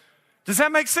decisions. Does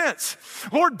that make sense?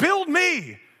 Lord, build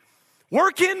me.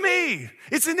 Work in me.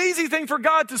 It's an easy thing for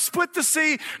God to split the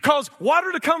sea, cause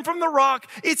water to come from the rock.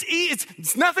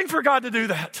 It's nothing for God to do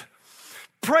that.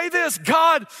 Pray this: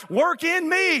 God, work in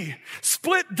me.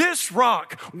 Split this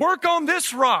rock. Work on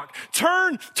this rock.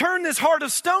 Turn this heart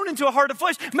of stone into a heart of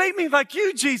flesh. Make me like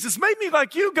you, Jesus. Make me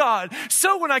like you, God.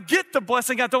 So when I get the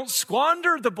blessing, I don't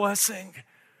squander the blessing.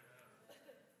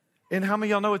 And how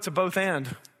many of y'all know it's a both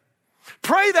and?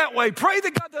 Pray that way. Pray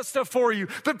that God does stuff for you,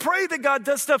 but pray that God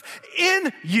does stuff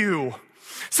in you.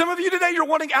 Some of you today, you're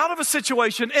wanting out of a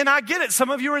situation, and I get it.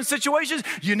 Some of you are in situations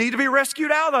you need to be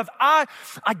rescued out of. I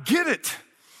get it.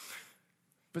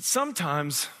 But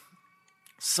sometimes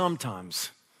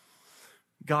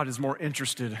God is more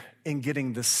interested in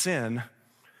getting the sin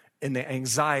and the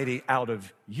anxiety out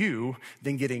of you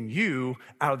than getting you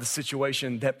out of the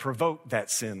situation that provoked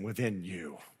that sin within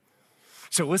you.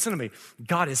 So listen to me.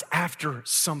 God is after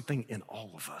something in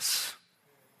all of us.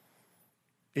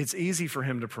 It's easy for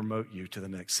him to promote you to the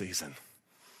next season.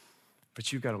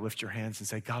 But you've got to lift your hands and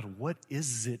say, God, what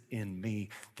is it in me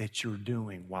that you're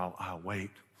doing while I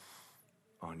wait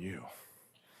on you?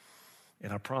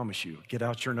 And I promise you, get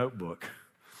out your notebook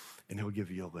and he'll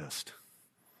give you a list.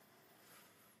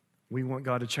 We want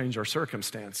God to change our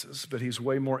circumstances, but he's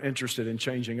way more interested in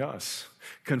changing us,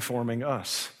 conforming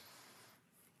us.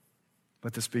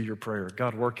 Let this be your prayer.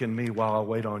 God, work in me while I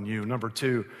wait on you. Number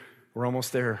 2, we're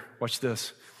almost there. Watch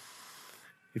this.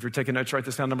 If you're taking notes, write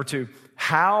this down. Number 2,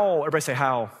 how, everybody say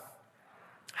how.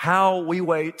 How we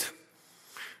wait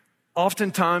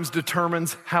oftentimes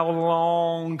determines how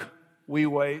long we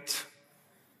wait.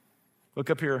 Look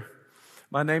up here.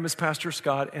 My name is Pastor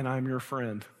Scott, and I'm your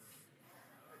friend.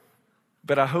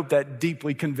 But I hope that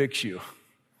deeply convicts you,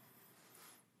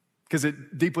 because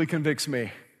it deeply convicts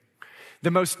me. The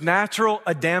most natural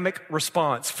Adamic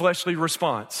response, fleshly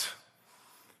response,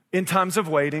 in times of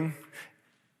waiting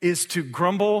is to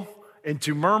grumble and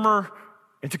to murmur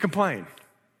and to complain.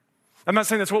 I'm not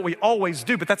saying that's what we always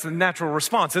do, but that's a natural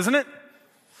response, isn't it?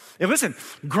 And listen,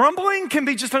 grumbling can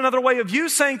be just another way of you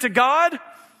saying to God,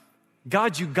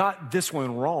 God, you got this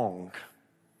one wrong,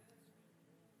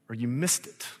 or you missed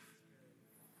it.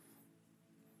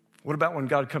 What about when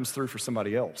God comes through for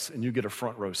somebody else and you get a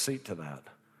front row seat to that?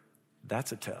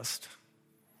 That's a test.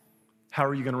 How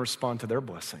are you going to respond to their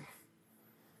blessing?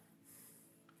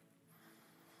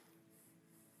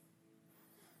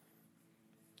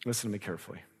 Listen to me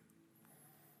carefully.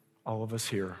 All of us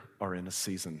here are in a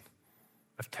season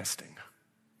of testing,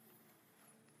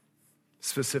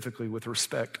 specifically with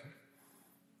respect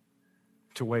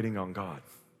to waiting on God.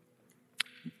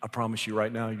 I promise you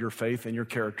right now, your faith and your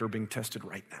character are being tested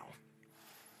right now.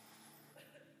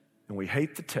 And we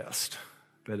hate the test,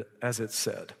 but as it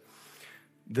said,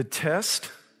 the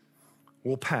test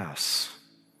will pass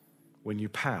when you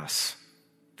pass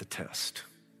the test.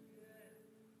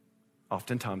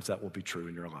 Oftentimes that will be true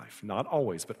in your life. Not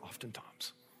always, but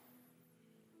oftentimes.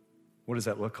 What does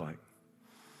that look like?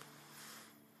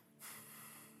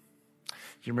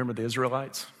 You remember the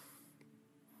Israelites?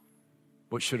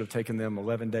 What should have taken them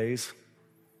 11 days?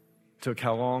 Took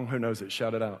how long? Who knows it?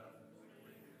 Shout it out.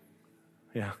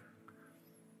 Yeah.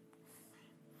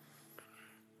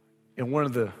 And one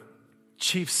of the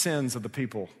chief sins of the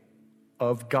people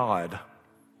of God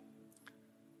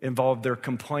involved their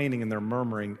complaining and their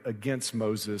murmuring against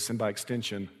Moses and by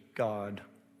extension, God.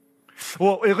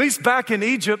 Well, at least back in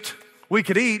Egypt, we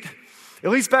could eat.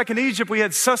 At least back in Egypt, we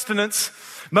had sustenance.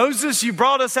 Moses, you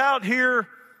brought us out here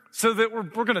so that we're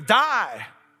going to die.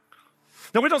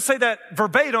 Now, we don't say that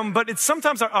verbatim, but it's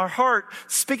sometimes our heart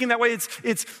speaking that way.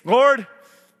 It's Lord,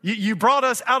 you brought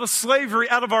us out of slavery,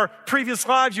 out of our previous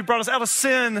lives. You brought us out of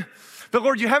sin. But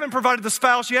Lord, you haven't provided the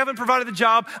spouse. You haven't provided the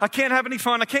job. I can't have any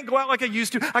fun. I can't go out like I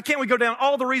used to. We go down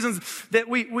all the reasons that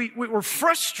we were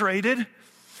frustrated.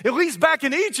 At least back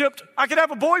in Egypt, I could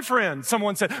have a boyfriend,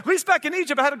 someone said. At least back in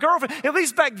Egypt, I had a girlfriend. At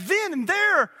least back then and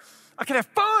there, I could have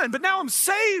fun. But now I'm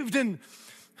saved. And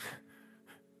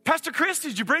Pastor Chris,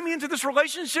 did you bring me into this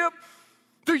relationship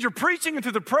through your preaching and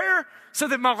through the prayer so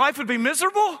that my life would be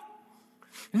miserable?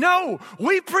 No,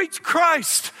 we preach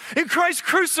Christ and Christ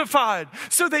crucified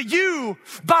so that you,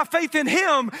 by faith in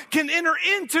him, can enter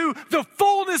into the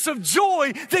fullness of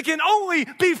joy that can only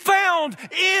be found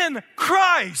in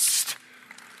Christ.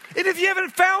 And if you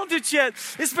haven't found it yet,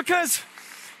 it's because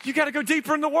you got to go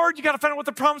deeper in the Word. You got to find out what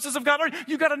the promises of God are.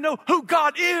 You got to know who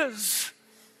God is.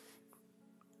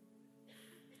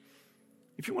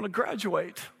 If you want to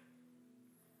graduate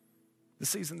the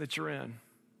season that you're in,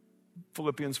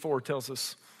 Philippians 4 tells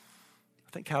us,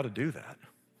 I think, how to do that.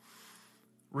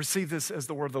 Receive this as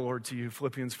the word of the Lord to you,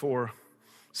 Philippians 4,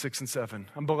 6 and 7.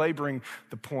 I'm belaboring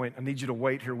the point. I need you to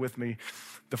wait here with me.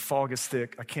 The fog is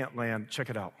thick. I can't land. Check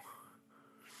it out.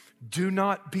 Do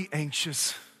not be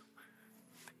anxious.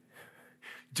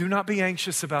 Do not be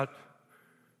anxious about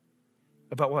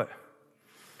what?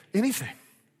 Anything.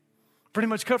 Pretty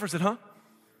much covers it, huh?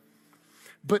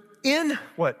 But in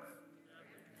what?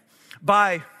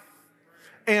 By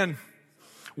and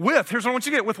with. Here's what I want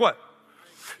you to get. With what?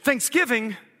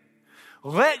 Thanksgiving.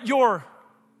 Let your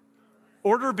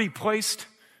order be placed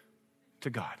to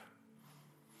God.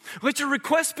 Let your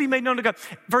request be made known to God.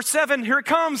 Verse 7, here it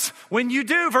comes. When you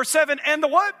do, verse 7, and the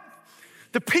what?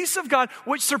 The peace of God,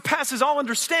 which surpasses all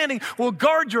understanding, will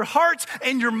guard your hearts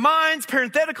and your minds,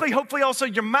 parenthetically, hopefully also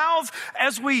your mouths,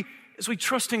 as we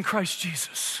trust in Christ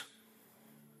Jesus.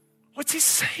 What's he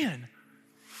saying?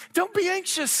 Don't be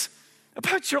anxious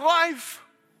about your life.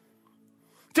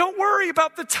 Don't worry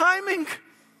about the timing.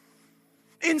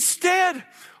 Instead,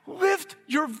 lift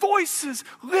your voices,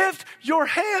 lift your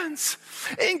hands,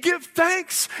 and give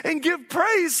thanks and give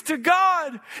praise to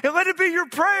God. And let it be your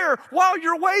prayer while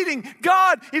you're waiting.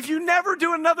 God, if you never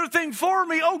do another thing for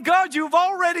me, oh God, you've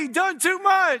already done too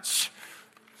much.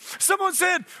 Someone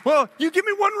said, well, you give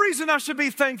me one reason I should be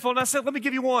thankful. And I said, let me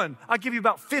give you one. I'll give you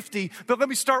about 50, but let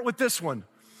me start with this one.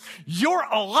 You're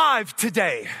alive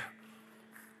today.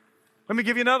 Let me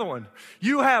give you another one.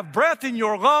 You have breath in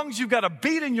your lungs. You got a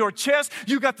beat in your chest.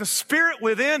 You got the Spirit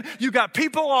within. You got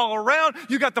people all around.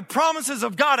 You got the promises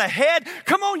of God ahead.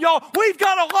 Come on, y'all. We've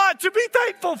got a lot to be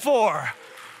thankful for.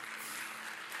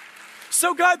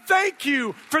 So God, thank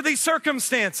you for these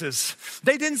circumstances.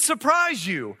 They didn't surprise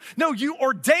you. No, you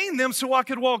ordained them so I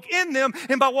could walk in them.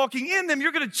 And by walking in them,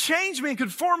 you're going to change me and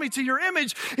conform me to your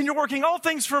image. And you're working all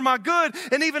things for my good.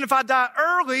 And even if I die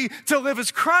early, to live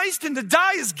as Christ and to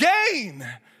die is gain.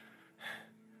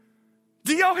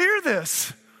 Do y'all hear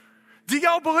this? Do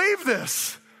y'all believe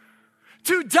this?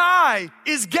 To die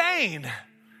is gain.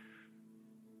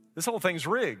 This whole thing's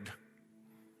rigged.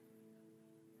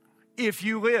 If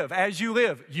you live, as you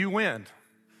live, you win.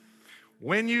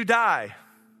 When you die,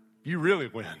 you really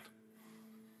win.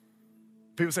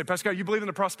 People say, Pastor Scott, you believe in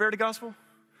the prosperity gospel?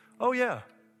 Oh, yeah.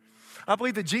 I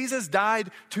believe that Jesus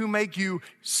died to make you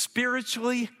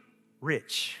spiritually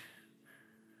rich.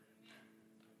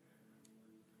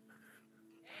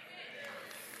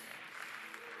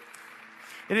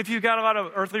 And if you've got a lot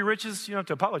of earthly riches, you don't have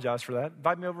to apologize for that.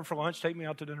 Invite me over for lunch, take me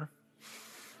out to dinner.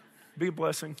 Be a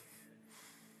blessing.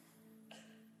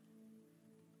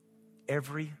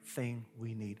 Everything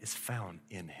we need is found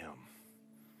in him.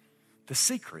 The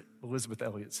secret, Elizabeth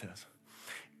Elliot says,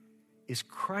 is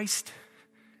Christ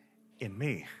in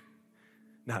me,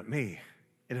 not me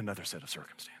in another set of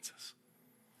circumstances.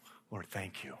 Lord,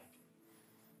 thank you.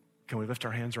 Can we lift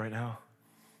our hands right now?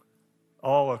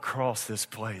 All across this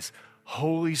place,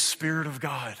 Holy Spirit of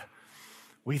God,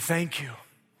 we thank you.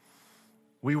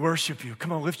 We worship you.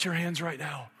 Come on, lift your hands right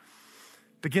now.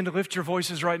 Begin to lift your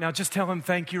voices right now. Just tell him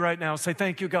thank you right now. Say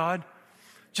thank you, God.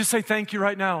 Just say thank you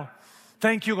right now.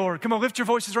 Thank you, Lord. Come on, lift your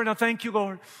voices right now. Thank you,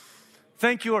 Lord.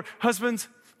 Thank you, Lord. Husbands,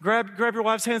 grab your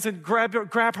wife's hands and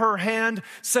grab her hand.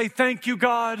 Say thank you,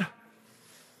 God.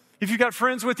 If you got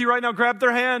friends with you right now, grab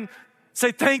their hand.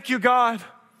 Say thank you, God.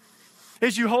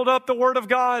 As you hold up the word of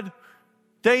God,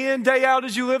 day in, day out,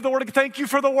 as you live the word of God, thank you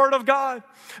for the word of God.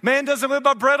 Man doesn't live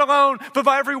by bread alone, but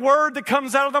by every word that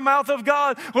comes out of the mouth of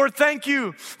God. Lord, thank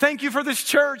you. Thank you for this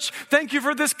church. Thank you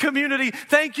for this community.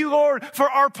 Thank you, Lord, for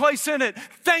our place in it.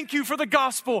 Thank you for the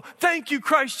gospel. Thank you,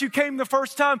 Christ, you came the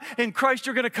first time, and Christ,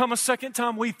 you're going to come a second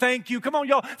time. We thank you. Come on,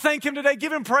 y'all. Thank him today.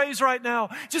 Give him praise right now.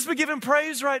 Just be giving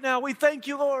praise right now. We thank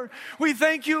you, Lord. We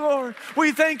thank you, Lord.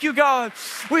 We thank you, God.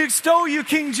 We extol you,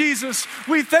 King Jesus.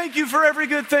 We thank you for every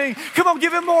good thing. Come on,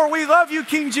 give him more. We love you,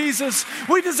 King Jesus.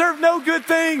 We deserve no good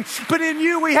thing, but in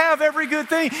you we have every good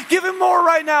thing. Give him more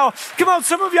right now. Come on,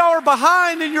 some of y'all are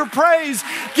behind in your praise.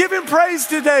 Give him praise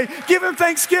today. Give him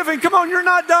thanksgiving. Come on, you're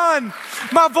not done.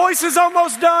 My voice is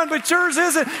almost done, but yours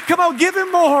isn't. Come on, give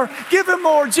him more. Give him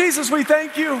more. Jesus, we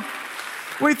thank you.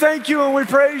 We thank you and we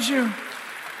praise you.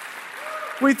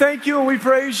 We thank you and we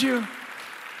praise you.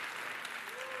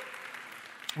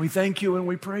 We thank you and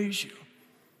we praise you.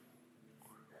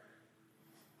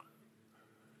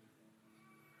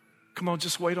 Come on,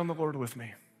 just wait on the Lord with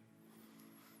me.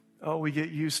 Oh, we get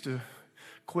used to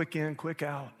quick in, quick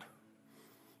out.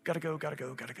 Gotta go, gotta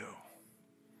go, gotta go.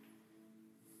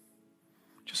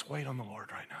 Just wait on the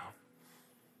Lord right now.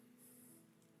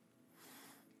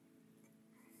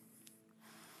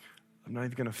 I'm not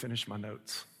even going to finish my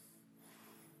notes.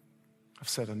 I've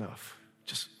said enough.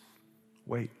 Just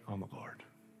wait on the Lord.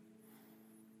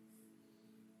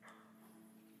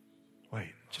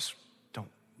 Wait, just don't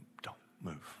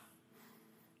move.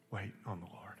 Wait on the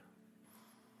Lord.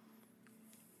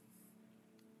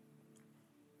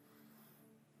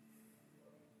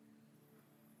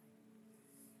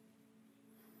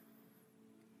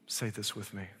 Say this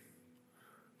with me.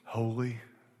 Holy,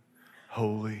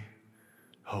 holy,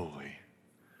 holy.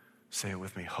 Say it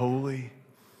with me. Holy,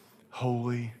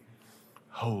 holy,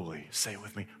 holy. Say it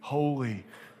with me. Holy,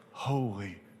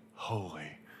 holy,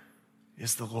 holy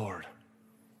is the Lord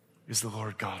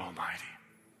God Almighty.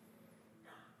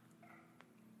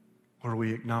 Lord,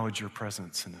 we acknowledge your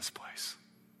presence in this place.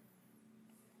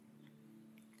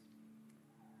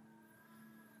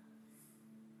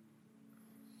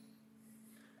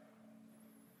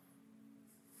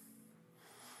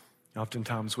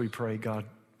 Oftentimes we pray, God,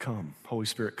 come. Holy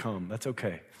Spirit, come. That's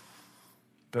okay.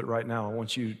 But right now, I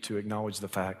want you to acknowledge the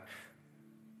fact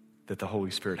that the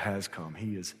Holy Spirit has come.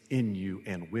 He is in you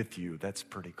and with you. That's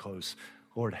pretty close.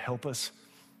 Lord, help us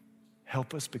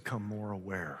become more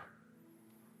aware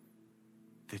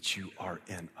that you are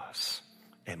in us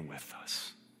and with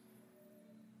us.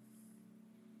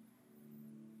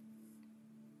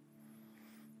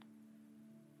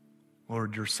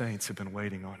 Lord, your saints have been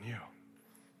waiting on you.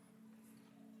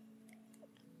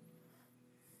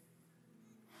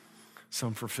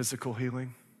 Some for physical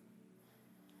healing,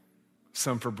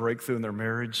 some for breakthrough in their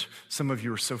marriage. Some of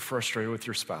you are so frustrated with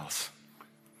your spouse.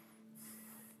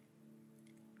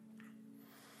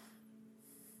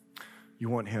 You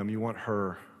want him, you want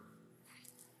her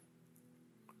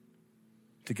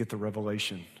to get the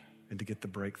revelation and to get the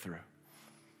breakthrough.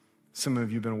 Some of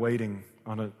you have been waiting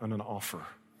on an offer.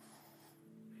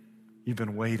 You've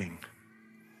been waiting.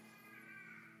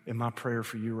 And my prayer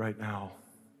for you right now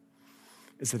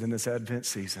is that in this Advent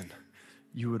season,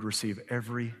 you would receive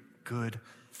every good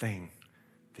thing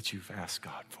that you've asked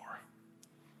God for.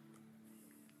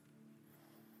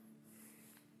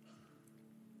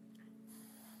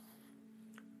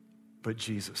 But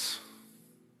Jesus,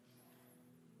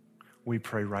 we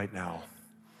pray right now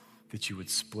that you would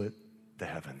split the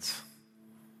heavens.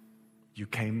 You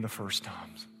came the first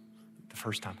time.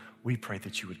 We pray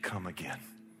that you would come again.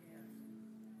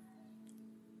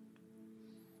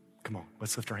 Come on,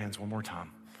 let's lift our hands one more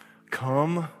time.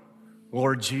 Come,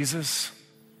 Lord Jesus,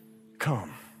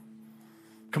 come.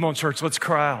 Come on, church, let's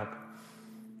cry out.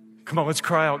 Come on, let's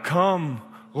cry out. Come,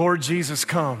 Lord Jesus,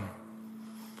 come.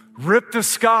 Rip the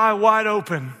sky wide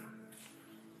open.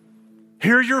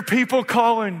 Hear your people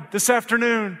calling this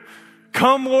afternoon.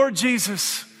 Come, Lord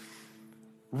Jesus.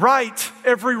 Right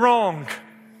every wrong.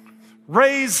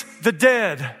 Raise the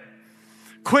dead.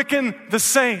 Quicken the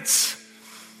saints.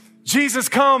 Jesus,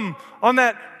 come on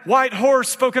that white horse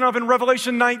spoken of in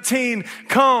Revelation 19.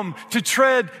 Come to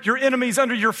tread your enemies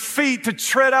under your feet, to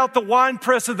tread out the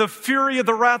winepress of the fury of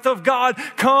the wrath of God.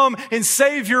 Come and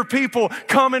save your people.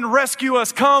 Come and rescue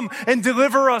us. Come and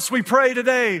deliver us, we pray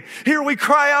today. Here we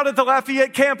cry out at the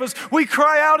Lafayette campus. We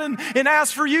cry out and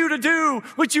ask for you to do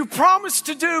what you promised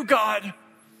to do, God.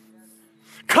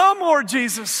 Come, Lord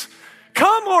Jesus.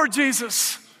 Come, Lord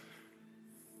Jesus.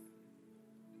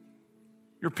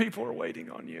 Your people are waiting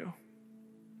on you.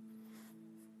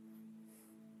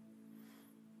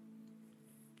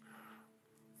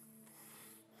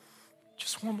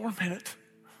 Just one more minute.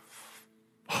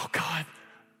 Oh God,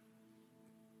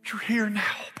 you're here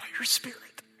now by your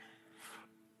Spirit,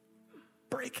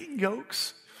 breaking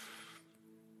yokes.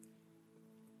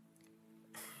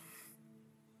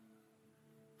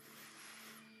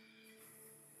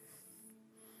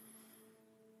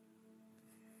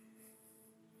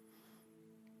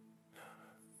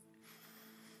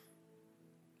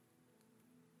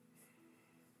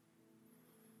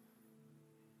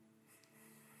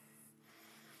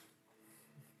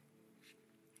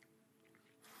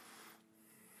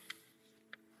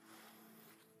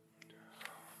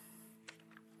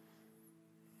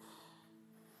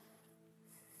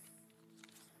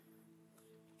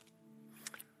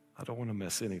 I don't want to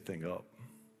mess anything up.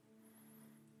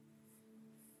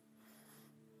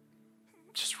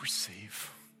 Just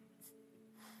receive.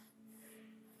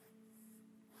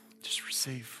 Just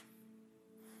receive.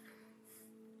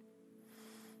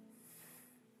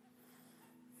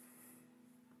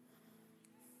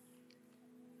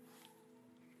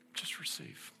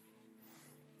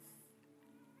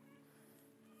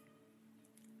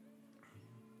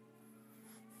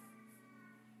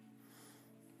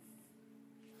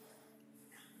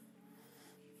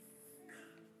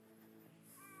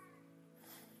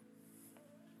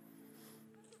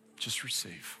 Just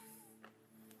receive.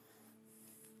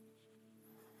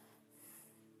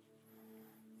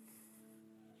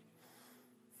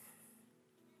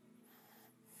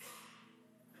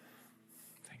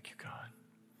 Thank you, God.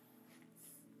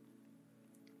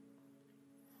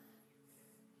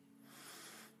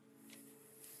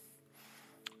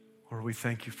 Lord, we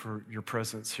thank you for your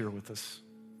presence here with us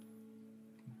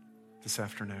this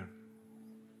afternoon.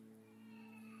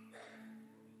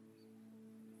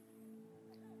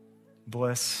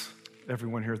 Bless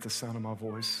everyone here at the sound of my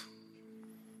voice.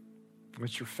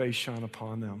 Let your face shine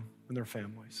upon them and their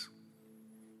families.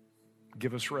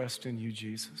 Give us rest in you,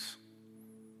 Jesus.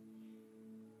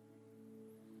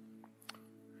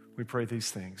 We pray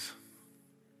these things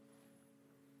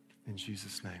in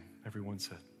Jesus' name. Everyone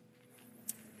said,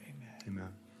 amen.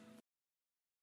 Amen.